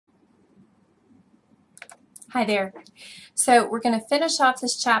Hi there. So we're going to finish off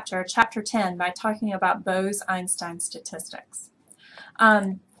this chapter, chapter 10, by talking about Bose Einstein statistics.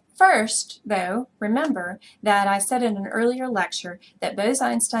 First, though, remember that I said in an earlier lecture that Bose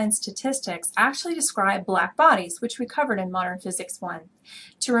Einstein statistics actually describe black bodies, which we covered in Modern Physics 1.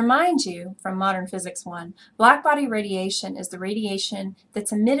 To remind you from Modern Physics 1, blackbody radiation is the radiation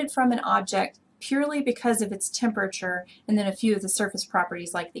that's emitted from an object purely because of its temperature and then a few of the surface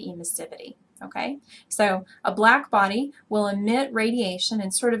properties like the emissivity. Okay, so a black body will emit radiation in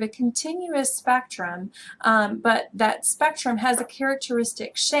sort of a continuous spectrum, but that spectrum has a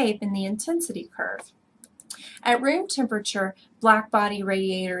characteristic shape in the intensity curve. At room temperature, blackbody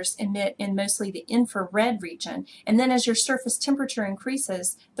radiators emit in mostly the infrared region, and then as your surface temperature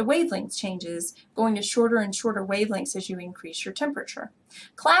increases, the wavelength changes, going to shorter and shorter wavelengths as you increase your temperature.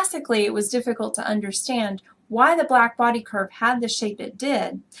 Classically, it was difficult to understand why the black body curve had the shape it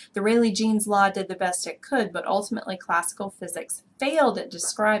did. The Rayleigh-Jeans law did the best it could, but ultimately classical physics failed at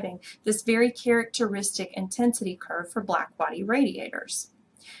describing this very characteristic intensity curve for black body radiators.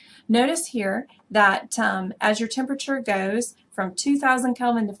 Notice here that as your temperature goes from 2000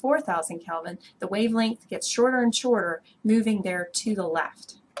 Kelvin to 4000 Kelvin, the wavelength gets shorter and shorter, moving there to the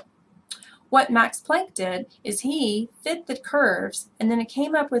left. What Max Planck did is he fit the curves and then it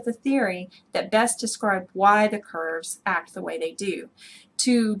came up with a theory that best described why the curves act the way they do.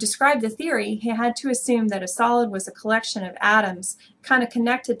 To describe the theory, he had to assume that a solid was a collection of atoms kind of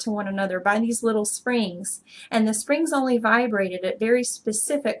connected to one another by these little springs, and the springs only vibrated at very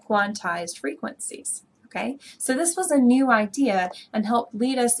specific quantized frequencies. Okay, so this was a new idea and helped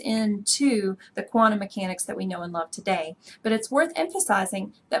lead us into the quantum mechanics that we know and love today. But it's worth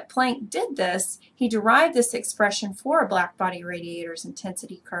emphasizing that Planck did this. He derived this expression for a blackbody radiator's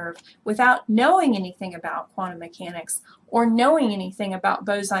intensity curve without knowing anything about quantum mechanics or knowing anything about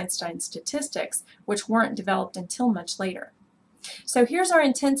Bose-Einstein statistics, which weren't developed until much later. So here's our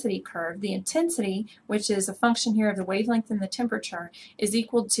intensity curve. The intensity, which is a function here of the wavelength and the temperature, is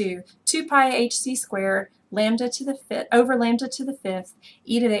equal to 2 pi hc squared lambda to the fifth over lambda to the fifth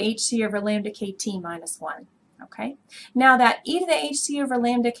e to the hc over lambda kt minus 1. Okay. Now that e to the hc over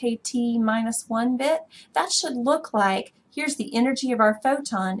lambda kt minus 1 bit, that should look like, here's the energy of our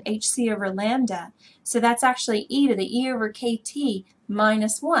photon, hc over lambda. So that's actually e to the e over kt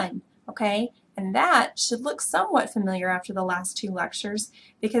minus 1. Okay. And that should look somewhat familiar after the last two lectures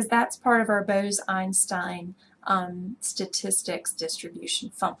because that's part of our Bose-Einstein statistics distribution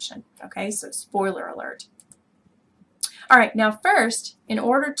function. Okay, so spoiler alert. All right, now first, in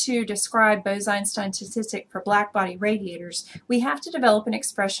order to describe Bose-Einstein statistic for blackbody radiators, we have to develop an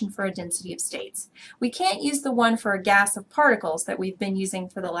expression for a density of states. We can't use the one for a gas of particles that we've been using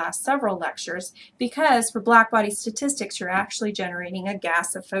for the last several lectures because for blackbody statistics, you're actually generating a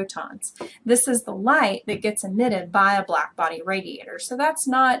gas of photons. This is the light that gets emitted by a blackbody radiator. So that's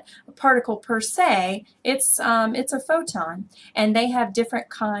not a particle per se, it's a photon, and they have different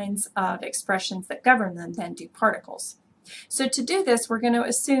kinds of expressions that govern them than do particles. So to do this, we're going to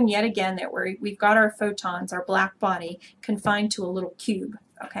assume yet again that we've got our photons, our black body, confined to a little cube.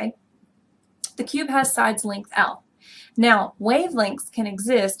 Okay? The cube has sides length L. Now, wavelengths can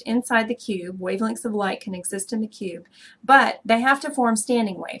exist inside the cube, wavelengths of light can exist in the cube, but they have to form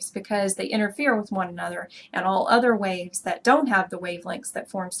standing waves because they interfere with one another, and all other waves that don't have the wavelengths that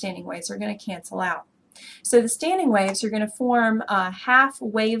form standing waves are going to cancel out. So the standing waves are going to form half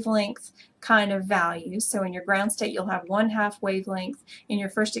wavelength kind of values. So in your ground state, you'll have 1/2 wavelength. In your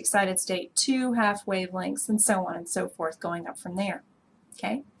first excited state, 2/2 wavelengths, and so on and so forth, going up from there.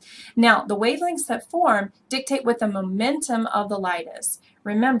 Okay. Now, the wavelengths that form dictate what the momentum of the light is.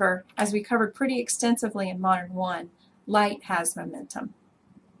 Remember, as we covered pretty extensively in Modern 1, light has momentum.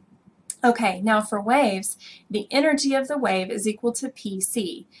 Okay, now for waves, the energy of the wave is equal to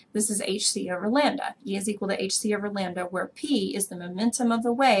Pc. This is hc over lambda. E is equal to hc over lambda, where P is the momentum of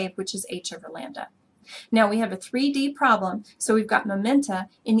the wave, which is h over lambda. Now we have a 3D problem, so we've got momenta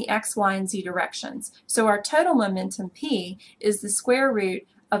in the x, y, and z directions. So our total momentum P is the square root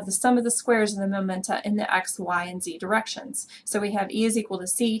of the sum of the squares of the momenta in the x, y, and z directions. So we have E is equal to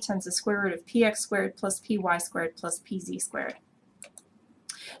c times the square root of px squared plus py squared plus pz squared.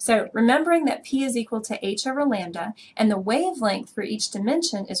 So remembering that P is equal to h over lambda and the wavelength for each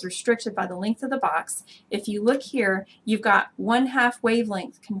dimension is restricted by the length of the box, if you look here, you've got 1/2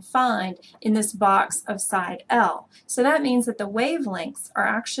 wavelength confined in this box of side L. So that means that the wavelengths are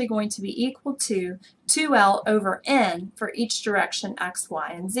actually going to be equal to 2L over N for each direction x,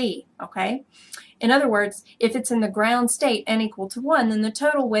 y, and z. Okay? In other words, if it's in the ground state n equal to 1, then the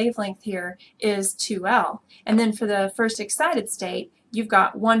total wavelength here is 2L. And then for the first excited state, you've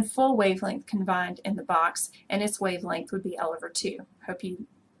got one full wavelength combined in the box, and its wavelength would be L/2. Hope you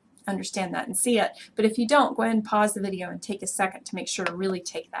understand that and see it. But if you don't, go ahead and pause the video and take a second to make sure to really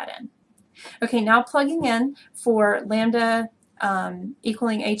take that in. Okay, now plugging in for lambda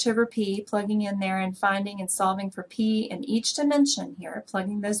equaling h/p, plugging in there and finding and solving for p in each dimension here,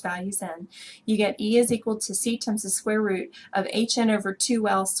 plugging those values in, you get E is equal to c times the square root of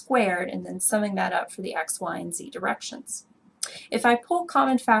hn/2l squared, and then summing that up for the x, y, and z directions. If I pull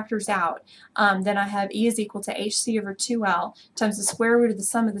common factors out, then I have E is equal to hc/2l times the square root of the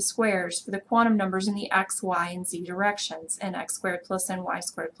sum of the squares for the quantum numbers in the x, y, and z directions, nx squared plus ny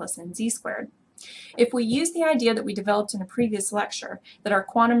squared plus nz squared. If we use the idea that we developed in a previous lecture, that our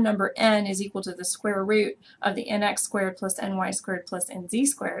quantum number n is equal to the square root of the nx squared plus ny squared plus nz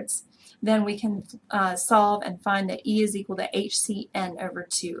squareds, then we can solve and find that E is equal to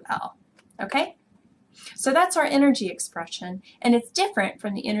hcn/2l. Okay? So that's our energy expression, and it's different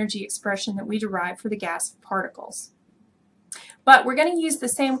from the energy expression that we derive for the gas particles. But we're going to use the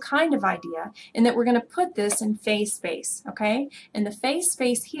same kind of idea in that we're going to put this in phase space, okay? And the phase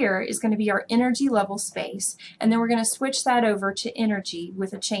space here is going to be our energy level space, and then we're going to switch that over to energy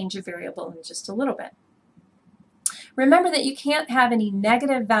with a change of variable in just a little bit. Remember that you can't have any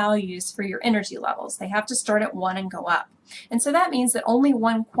negative values for your energy levels. They have to start at 1 and go up. And so that means that only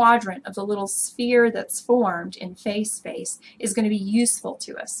one quadrant of the little sphere that's formed in phase space is going to be useful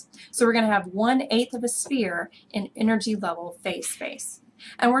to us. So we're going to have 1/8 of a sphere in energy level phase space.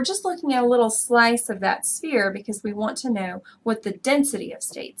 And we're just looking at a little slice of that sphere because we want to know what the density of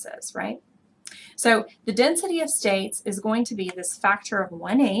states is, right? So the density of states is going to be this factor of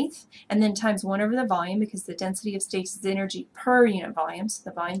 1/8 and then times 1 over the volume, because the density of states is energy per unit volume, so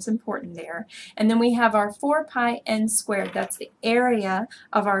the volume's important there. And then we have our 4 pi n squared, that's the area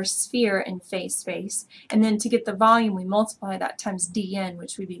of our sphere in phase space. And then to get the volume, we multiply that times dn,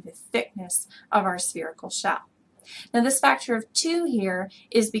 which would be the thickness of our spherical shell. Now this factor of 2 here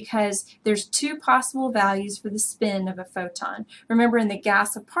is because there's 2 possible values for the spin of a photon. Remember, in the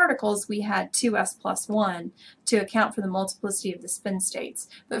gas of particles we had 2s plus 1 to account for the multiplicity of the spin states.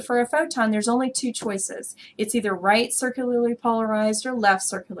 But for a photon there's only 2 choices. It's either right circularly polarized or left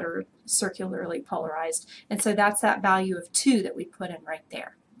circularly polarized. And so that's that value of 2 that we put in right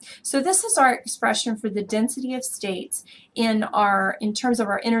there. So this is our expression for the density of states in terms of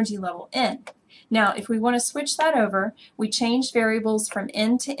our energy level N. Now, if we want to switch that over, we change variables from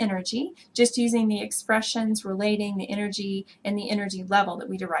N to energy, just using the expressions relating the energy and the energy level that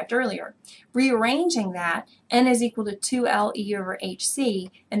we derived earlier. Rearranging that, N is equal to 2LE over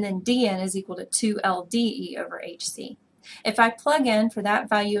HC, and then Dn is equal to 2LDE over HC. If I plug in for that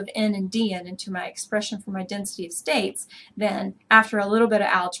value of N and Dn into my expression for my density of states, then after a little bit of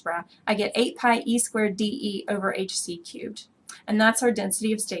algebra, I get 8 pi E squared dE over HC cubed. And that's our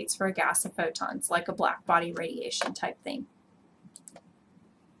density of states for a gas of photons, like a blackbody radiation type thing.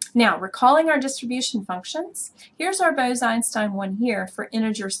 Now, recalling our distribution functions, here's our Bose Einstein one here for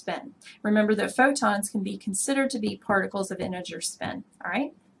integer spin. Remember that photons can be considered to be particles of integer spin, all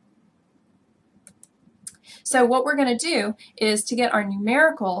right? So what we're going to do is, to get our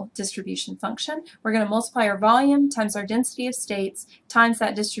numerical distribution function, we're going to multiply our volume times our density of states times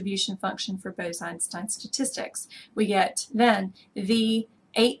that distribution function for Bose-Einstein statistics. We get then the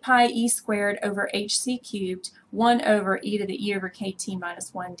 8 pi e squared over hc cubed 1 over e to the e over kt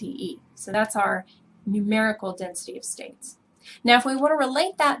minus 1 dE. So that's our numerical density of states. Now, if we want to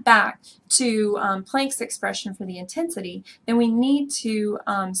relate that back to Planck's expression for the intensity, then we need to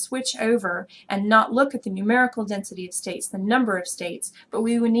switch over and not look at the numerical density of states, the number of states, but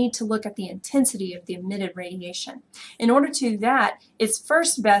we would need to look at the intensity of the emitted radiation. In order to do that, it's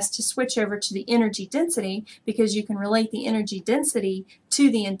first best to switch over to the energy density, because you can relate the energy density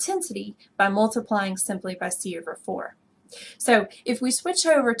to the intensity by multiplying simply by c over 4. So if we switch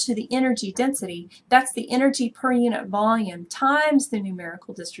over to the energy density, that's the energy per unit volume times the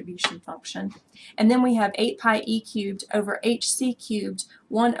numerical distribution function. And then we have 8 pi e cubed over hc cubed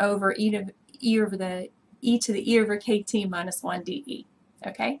 1 over e to the e over kt minus 1 dE.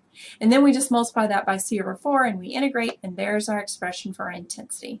 Okay? And then we just multiply that by c over 4 and we integrate, and there's our expression for our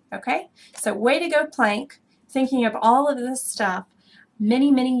intensity. Okay? So way to go, Planck, thinking of all of this stuff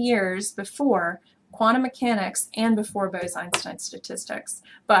many, many years before quantum mechanics and before Bose-Einstein statistics.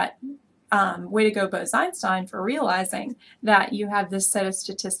 But way to go, Bose-Einstein, for realizing that you have this set of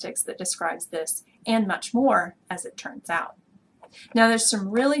statistics that describes this and much more, as it turns out. Now, there's some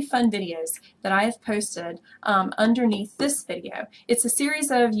really fun videos that I have posted underneath this video. It's a series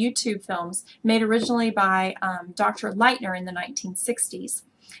of YouTube films made originally by Dr. Leitner in the 1960s.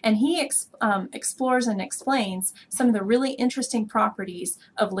 and he explores and explains some of the really interesting properties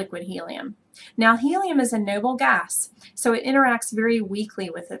of liquid helium. Now, helium is a noble gas, so it interacts very weakly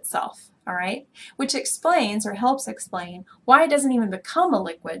with itself, all right, which explains or helps explain why it doesn't even become a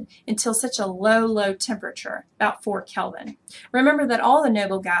liquid until such a low temperature, about 4 Kelvin. Remember that all the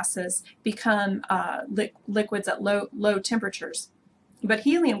noble gases become liquids at low temperatures, but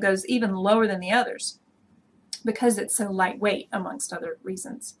helium goes even lower than the others because it's so lightweight, amongst other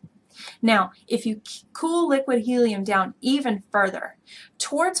reasons. Now, if you cool liquid helium down even further,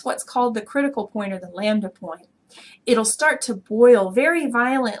 towards what's called the critical point or the lambda point, it'll start to boil very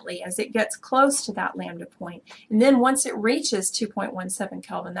violently as it gets close to that lambda point. And then once it reaches 2.17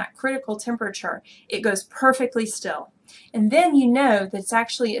 Kelvin, that critical temperature, it goes perfectly still. And then you know that it's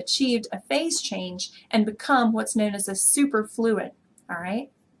actually achieved a phase change and become what's known as a superfluid, all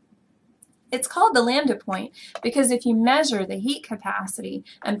right? It's called the lambda point because if you measure the heat capacity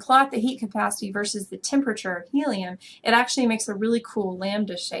and plot the heat capacity versus the temperature of helium, it actually makes a really cool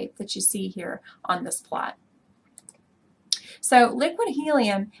lambda shape that you see here on this plot. So liquid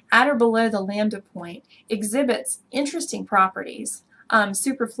helium at or below the lambda point exhibits interesting properties.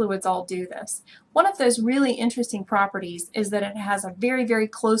 Superfluids all do this. One of those really interesting properties is that it has a very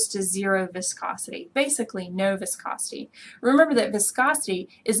close to zero viscosity, basically no viscosity. Remember that viscosity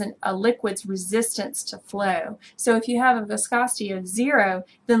is a liquid's resistance to flow. So if you have a viscosity of 0,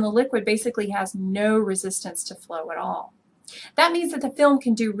 then the liquid basically has no resistance to flow at all. That means that the film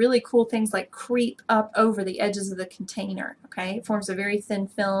can do really cool things like creep up over the edges of the container, okay? It forms a very thin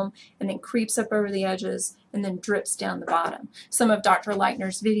film and then creeps up over the edges and then drips down the bottom. Some of Dr.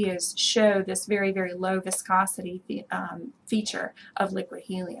 Leitner's videos show this very low viscosity feature of liquid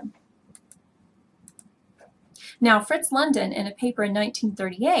helium. Now, Fritz London, in a paper in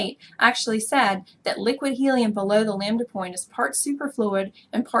 1938, actually said that liquid helium below the lambda point is part superfluid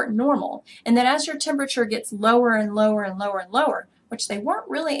and part normal, and that as your temperature gets lower and lower, which they weren't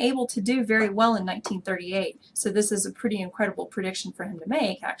really able to do very well in 1938, so this is a pretty incredible prediction for him to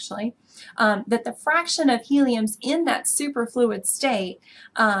make, actually, that the fraction of heliums in that superfluid state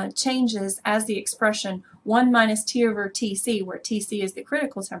changes as the expression 1 minus T over Tc, where Tc is the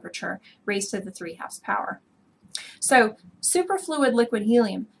critical temperature, raised to the 3/2 power. So superfluid liquid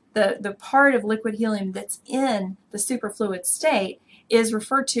helium, the part of liquid helium that's in the superfluid state, is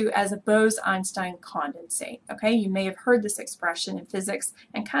referred to as a Bose Einstein condensate. Okay, you may have heard this expression in physics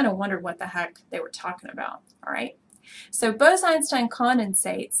and kind of wondered what the heck they were talking about. All right, so Bose Einstein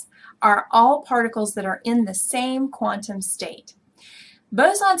condensates are all particles that are in the same quantum state.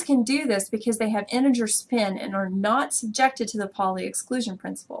 Bosons can do this because they have integer spin and are not subjected to the Pauli exclusion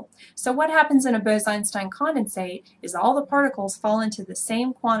principle. So what happens in a Bose-Einstein condensate is all the particles fall into the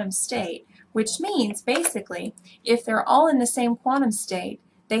same quantum state, which means basically if they're all in the same quantum state,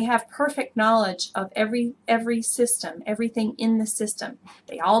 they have perfect knowledge of every system, everything in the system.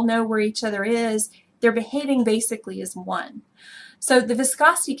 They all know where each other is. They're behaving basically as one. So the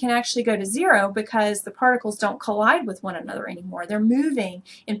viscosity can actually go to 0 because the particles don't collide with one another anymore. They're moving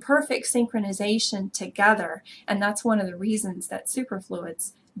in perfect synchronization together, and that's one of the reasons that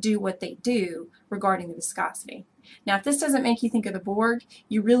superfluids do what they do regarding the viscosity. Now, if this doesn't make you think of the Borg,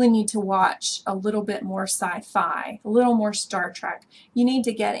 you really need to watch a little bit more sci-fi, a little more Star Trek. You need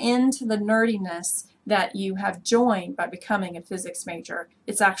to get into the nerdiness that you have joined by becoming a physics major.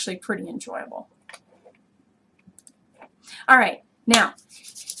 It's actually pretty enjoyable. All right. Now,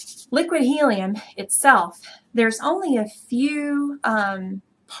 liquid helium itself, there's only a few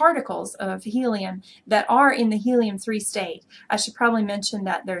particles of helium that are in the helium-3 state. I should probably mention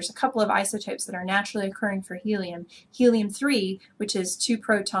that there's a couple of isotopes that are naturally occurring for helium. Helium-3, which is 2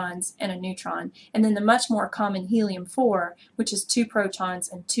 protons and a neutron, and then the much more common helium-4, which is 2 protons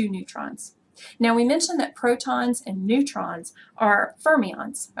and 2 neutrons. Now, we mentioned that protons and neutrons are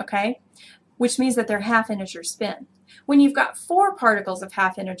fermions, okay, which means that they're half-integer spin. When you've got 4 particles of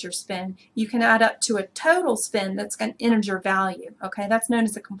half-integer spin, you can add up to a total spin that's an integer value. Okay, that's known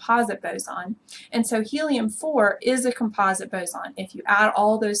as a composite boson. And so helium-4 is a composite boson. If you add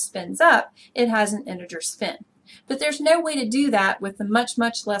all those spins up, it has an integer spin. But there's no way to do that with the much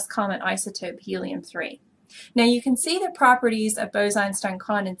less common isotope helium-3. Now you can see the properties of Bose-Einstein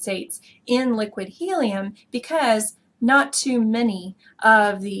condensates in liquid helium because not too many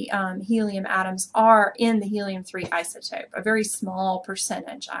of the helium atoms are in the helium-3 isotope, a very small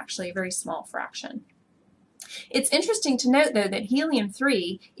percentage, actually, a very small fraction. It's interesting to note, though, that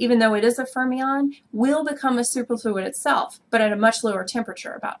helium-3, even though it is a fermion, will become a superfluid itself, but at a much lower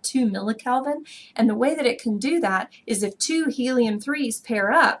temperature, about 2 millikelvin. And the way that it can do that is if 2 helium-3s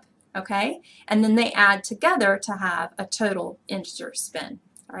pair up, okay, and then they add together to have a total integer spin.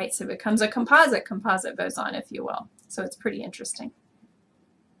 All right, so it becomes a composite boson, if you will. So it's pretty interesting.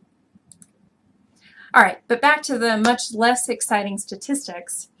 All right, but back to the much less exciting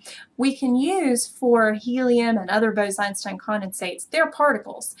statistics. We can use for helium and other Bose-Einstein condensates, they're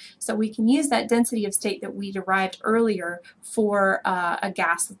particles. So we can use that density of state that we derived earlier for a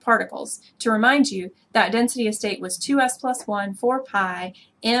gas of particles. To remind you, that density of state was 2s plus 1, 4 pi,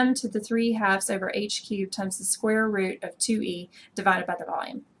 m to the 3/2 over h cubed times the square root of 2e divided by the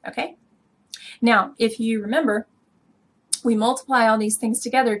volume. Okay? Now, if you remember, we multiply all these things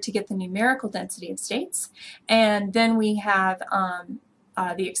together to get the numerical density of states, and then we have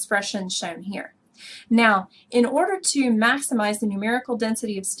the expression shown here. Now, in order to maximize the numerical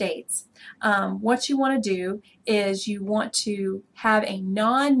density of states, what you want to do is you want to have a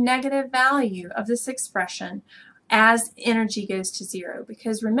non-negative value of this expression as energy goes to 0.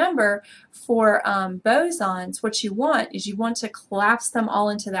 Because remember, for bosons, what you want is you want to collapse them all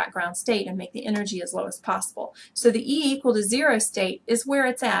into that ground state and make the energy as low as possible. So the E equal to 0 state is where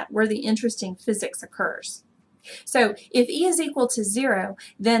it's at, where the interesting physics occurs. So if E is equal to 0,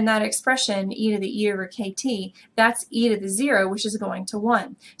 then that expression, e to the e over kt, that's e to the 0, which is going to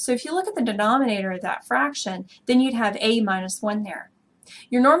 1. So if you look at the denominator of that fraction, then you'd have a minus 1 there.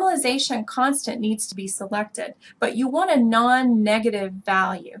 Your normalization constant needs to be selected, but you want a non-negative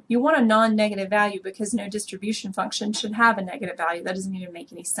value. You want a non-negative value because no distribution function should have a negative value. That doesn't even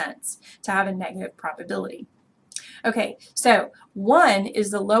make any sense to have a negative probability. Okay, so 1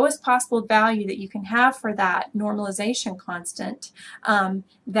 is the lowest possible value that you can have for that normalization constant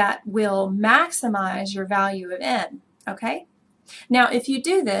that will maximize your value of n, okay? Now, if you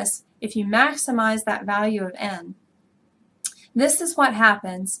do this, if you maximize that value of n, this is what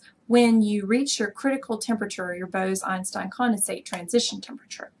happens when you reach your critical temperature, or your Bose-Einstein condensate transition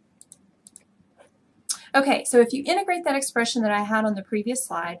temperature. Okay, so if you integrate that expression that I had on the previous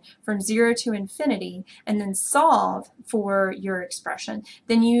slide from 0 to infinity and then solve for your expression,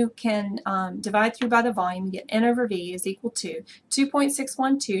 then you can divide through by the volume. You get n over v is equal to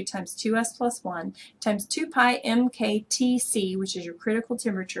 2.612 times 2s plus 1 times 2 pi mktc, which is your critical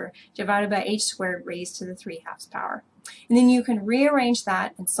temperature, divided by h squared raised to the 3/2 power. And then you can rearrange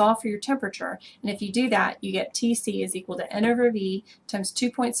that and solve for your temperature. And if you do that, you get Tc is equal to n over v times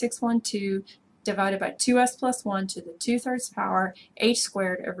 2.612 divided by 2s plus 1 to the 2/3 power h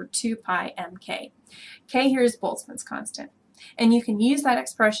squared over 2 pi mk. K here is Boltzmann's constant. And you can use that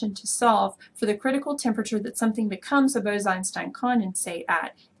expression to solve for the critical temperature that something becomes a Bose-Einstein condensate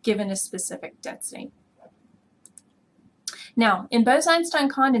at, given a specific density. Now, in Bose-Einstein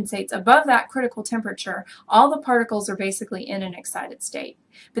condensates, above that critical temperature, all the particles are basically in an excited state.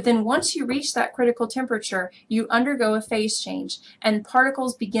 But then once you reach that critical temperature, you undergo a phase change, and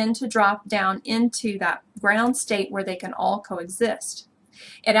particles begin to drop down into that ground state where they can all coexist.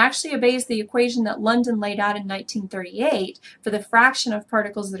 It actually obeys the equation that London laid out in 1938 for the fraction of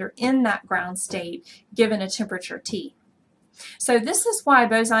particles that are in that ground state given a temperature T. So this is why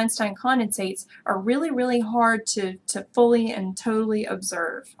Bose-Einstein condensates are really, really hard to fully and totally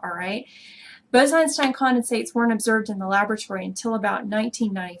observe, all right? Bose-Einstein condensates weren't observed in the laboratory until about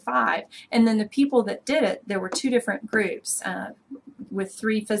 1995, and then the people that did it, there were two different groups with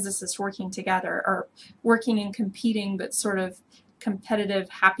 3 physicists working together, or working and competing, but sort of competitive,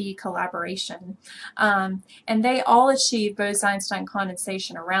 happy collaboration. And they all achieved Bose-Einstein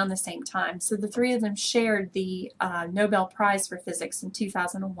condensation around the same time. So the 3 of them shared the Nobel Prize for Physics in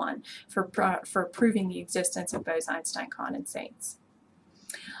 2001 for proving the existence of Bose-Einstein condensates.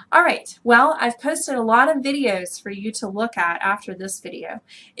 All right, well, I've posted a lot of videos for you to look at after this video.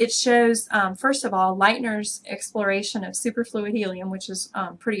 It shows, first of all, Leitner's exploration of superfluid helium, which is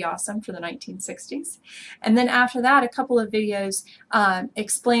pretty awesome for the 1960s. And then after that, a couple of videos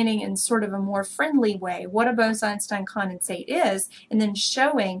explaining in sort of a more friendly way what a Bose-Einstein condensate is, and then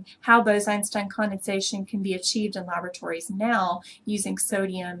showing how Bose-Einstein condensation can be achieved in laboratories now using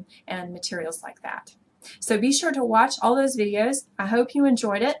sodium and materials like that. So be sure to watch all those videos. I hope you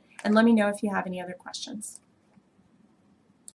enjoyed it, and let me know if you have any other questions.